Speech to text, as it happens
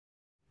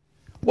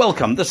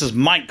Welcome, this is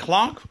Mike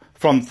Clark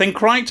from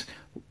ThinkRight,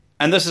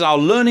 and this is our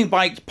Learning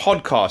Bytes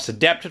podcast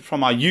adapted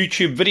from our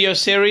YouTube video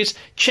series.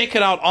 Check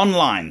it out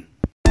online.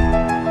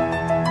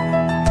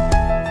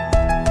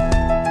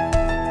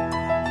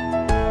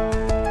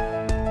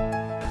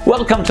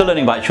 Welcome to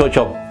Learning Bytes, short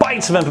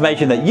bites of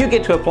information that you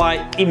get to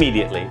apply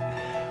immediately.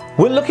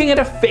 We're looking at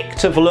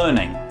effective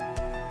learning.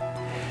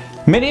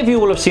 Many of you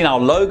will have seen our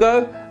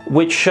logo,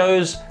 which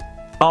shows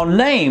our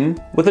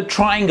name with a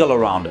triangle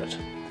around it.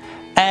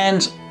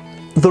 And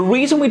the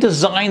reason we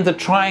designed the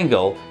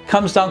triangle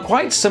comes down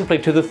quite simply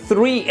to the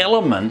three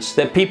elements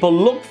that people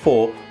look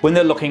for when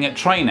they're looking at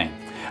training.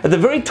 At the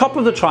very top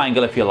of the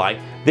triangle, if you like,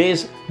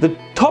 there's the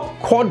top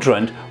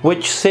quadrant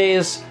which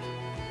says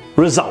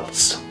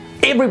results.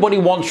 Everybody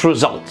wants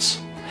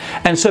results.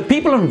 And so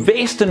people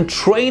invest in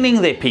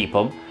training their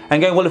people and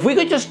going, well, if we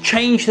could just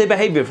change their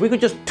behavior, if we could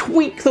just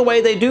tweak the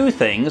way they do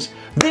things,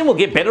 then we'll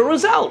get better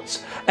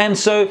results. And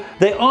so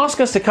they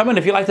ask us to come in.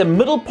 If you like, the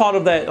middle part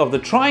of the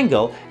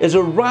triangle is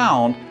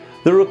around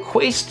the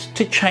request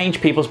to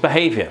change people's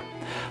behavior.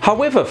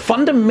 However,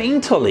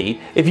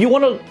 fundamentally, if you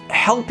want to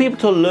help people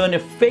to learn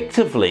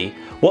effectively,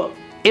 what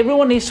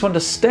everyone needs to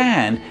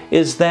understand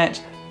is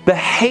that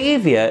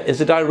behavior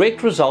is a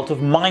direct result of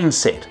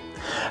mindset.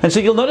 And so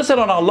you'll notice that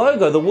on our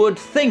logo, the word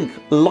think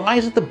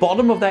lies at the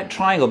bottom of that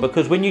triangle,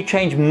 because when you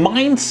change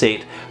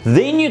mindset,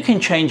 then you can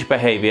change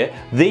behavior,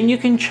 then you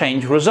can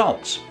change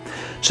results.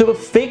 So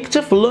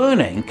effective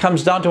learning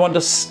comes down to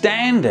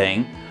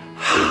understanding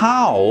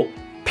how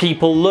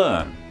people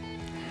learn.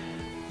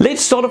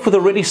 Let's start off with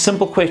a really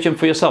simple question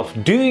for yourself.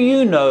 Do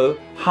you know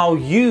how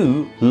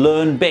you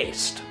learn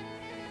best?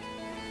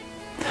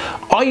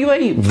 Are you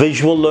a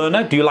visual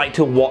learner? Do you like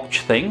to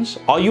watch things?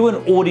 Are you an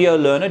audio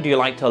learner? Do you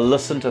like to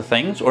listen to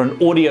things? Or an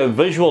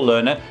audio-visual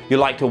learner? You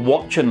like to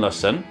watch and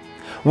listen?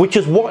 Which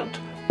is what,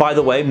 by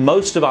the way,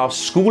 most of our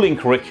schooling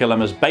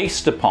curriculum is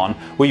based upon,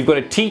 where you've got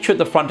a teacher at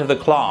the front of the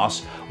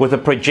class with a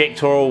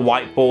projector or a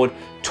whiteboard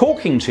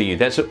talking to you.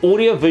 That's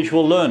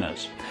audio-visual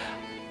learners.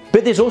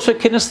 But there's also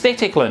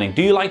kinesthetic learning.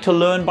 Do you like to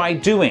learn by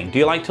doing? Do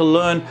you like to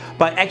learn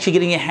by actually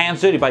getting your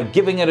hands dirty, by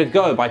giving it a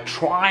go, by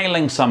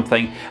trialing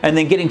something and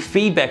then getting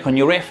feedback on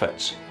your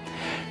efforts?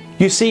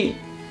 You see,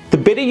 the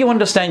better you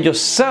understand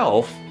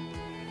yourself,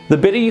 the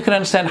better you can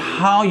understand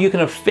how you can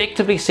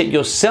effectively set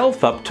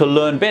yourself up to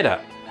learn better.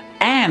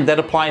 And that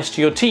applies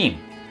to your team,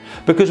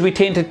 because we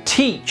tend to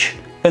teach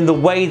in the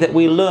way that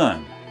we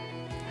learn.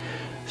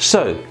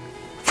 So,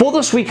 for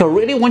this week, I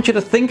really want you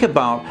to think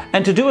about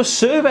and to do a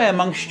survey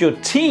amongst your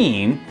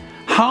team.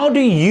 How do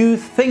you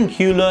think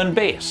you learn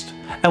best?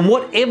 And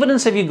what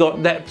evidence have you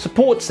got that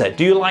supports that?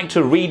 Do you like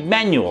to read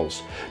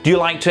manuals? Do you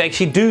like to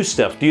actually do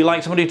stuff? Do you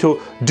like somebody to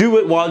do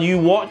it while you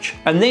watch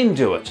and then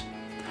do it?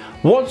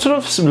 What sort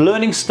of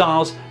learning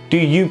styles do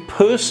you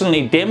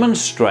personally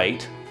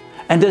demonstrate,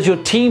 and does your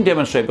team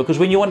demonstrate? Because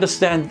when you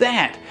understand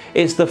that,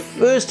 it's the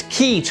first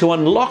key to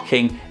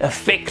unlocking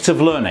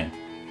effective learning.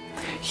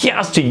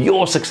 Here's to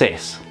your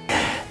success.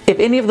 If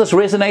any of this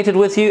resonated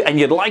with you and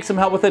you'd like some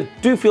help with it,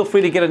 do feel free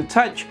to get in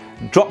touch.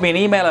 Drop me an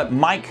email at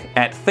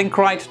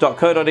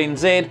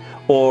mike@thinkright.co.nz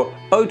or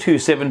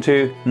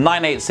 0272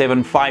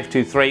 987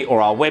 523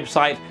 or our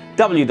website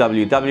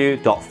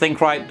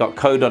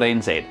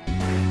www.thinkright.co.nz.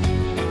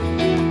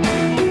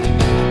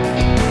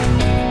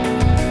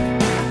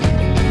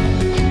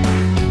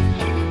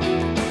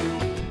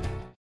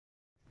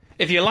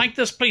 If you like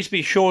this, please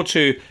be sure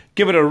to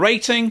give it a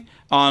rating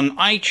on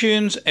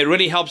iTunes. It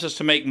really helps us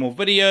to make more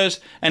videos.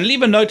 And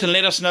leave a note and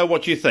let us know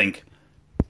what you think.